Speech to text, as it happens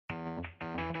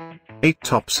8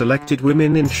 top selected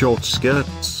women in short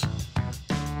skirts.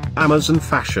 Amazon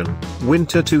Fashion,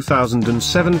 Winter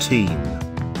 2017.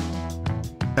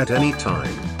 At any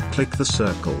time, click the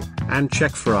circle, and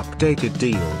check for updated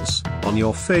deals on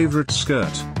your favorite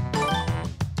skirt.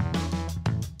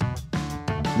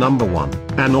 Number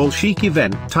 1, an all-chic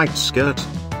event tight skirt.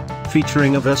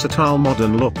 Featuring a versatile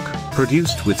modern look,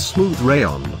 produced with smooth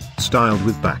rayon, styled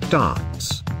with back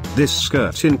darts. This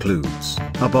skirt includes,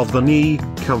 above the knee,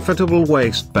 comfortable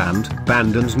waistband,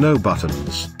 band and no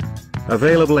buttons.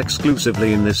 Available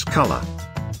exclusively in this color.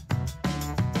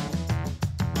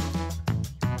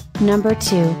 Number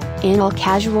 2, an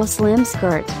all-casual slim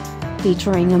skirt.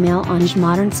 Featuring a melange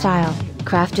modern style,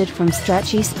 crafted from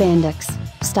stretchy spandex,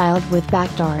 styled with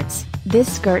back darts.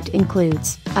 This skirt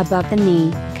includes, above the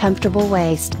knee, comfortable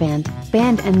waistband,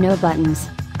 band and no buttons.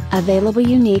 Available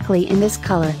uniquely in this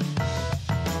color.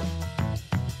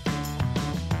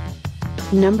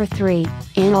 Number 3,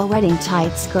 an all-wedding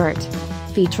tight skirt.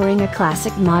 Featuring a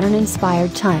classic modern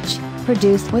inspired touch,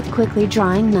 produced with quickly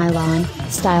drying nylon,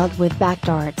 styled with back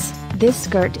darts. This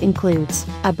skirt includes,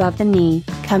 above the knee,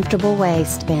 comfortable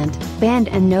waistband, band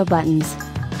and no buttons.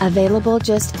 Available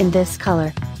just in this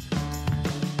color.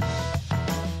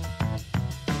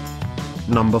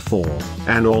 Number 4,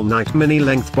 an all-night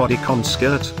mini-length bodycon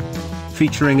skirt.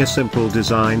 Featuring a simple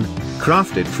design,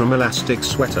 crafted from elastic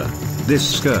sweater. This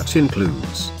skirt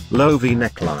includes, low V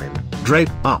neckline, drape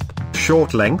up,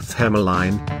 short length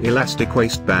hemline, elastic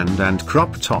waistband and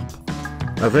crop top.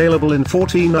 Available in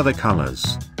 14 other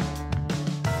colors.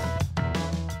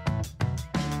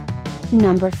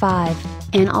 Number 5,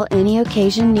 an all-any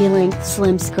occasion knee-length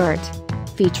slim skirt.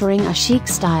 Featuring a chic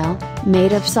style,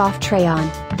 made of soft rayon.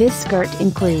 This skirt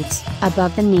includes,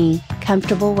 above the knee,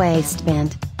 comfortable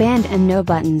waistband, band and no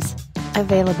buttons.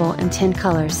 Available in 10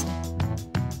 colors.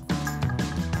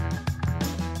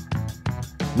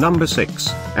 Number 6,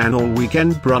 an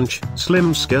all-weekend brunch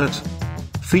slim skirt.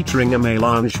 Featuring a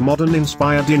melange modern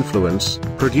inspired influence,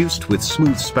 produced with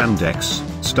smooth spandex,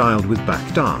 styled with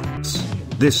back darts.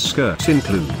 This skirt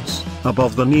includes,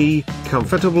 above the knee,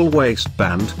 comfortable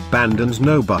waistband, band and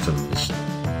no buttons.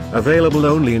 Available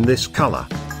only in this color.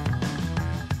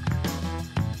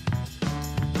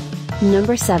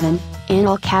 Number 7, an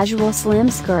all-casual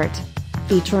slim skirt.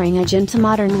 Featuring a gentle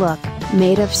modern look,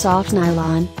 made of soft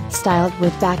nylon, styled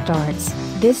with back darts.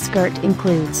 This skirt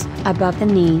includes, above the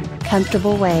knee,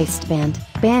 comfortable waistband,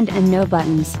 band and no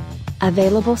buttons.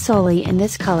 Available solely in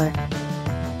this color.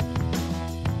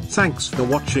 Thanks for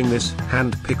watching this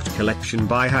hand-picked collection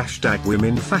by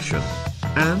 #WomenFashion.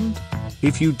 And,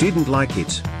 if you didn't like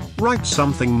it, write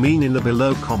something mean in the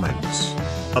below comments.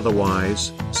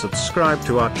 Otherwise, subscribe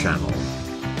to our channel.